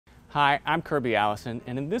Hi, I'm Kirby Allison,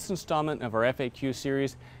 and in this installment of our FAQ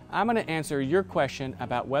series, I'm going to answer your question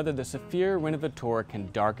about whether the Saphir Renovateur can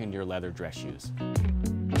darken your leather dress shoes.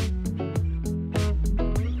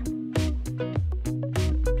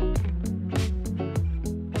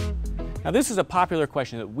 Now, this is a popular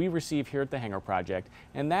question that we receive here at the Hanger Project,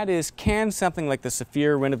 and that is, can something like the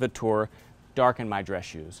Saphir Renovateur darken my dress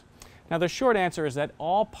shoes? Now, the short answer is that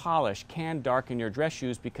all polish can darken your dress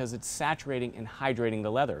shoes because it's saturating and hydrating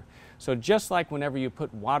the leather. So just like whenever you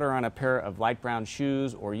put water on a pair of light brown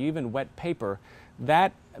shoes or you even wet paper,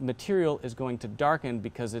 that material is going to darken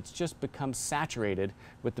because it's just become saturated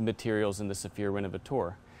with the materials in the Saphir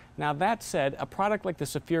Renovateur. Now, that said, a product like the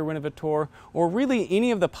Saphir Renovateur, or really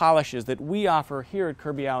any of the polishes that we offer here at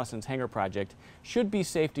Kirby Allison's Hanger Project, should be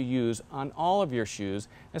safe to use on all of your shoes,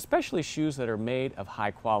 especially shoes that are made of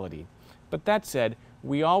high quality. But that said,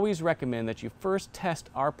 we always recommend that you first test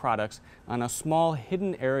our products on a small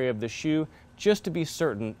hidden area of the shoe just to be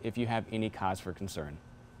certain if you have any cause for concern.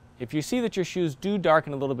 If you see that your shoes do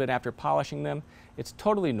darken a little bit after polishing them, it's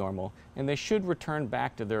totally normal, and they should return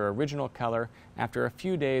back to their original color after a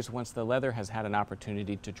few days once the leather has had an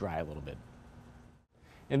opportunity to dry a little bit.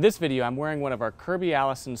 In this video, I'm wearing one of our Kirby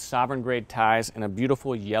Allison Sovereign Grade ties in a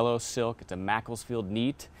beautiful yellow silk. It's a Macclesfield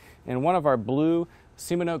neat, and one of our blue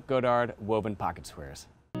Simone Godard woven pocket squares.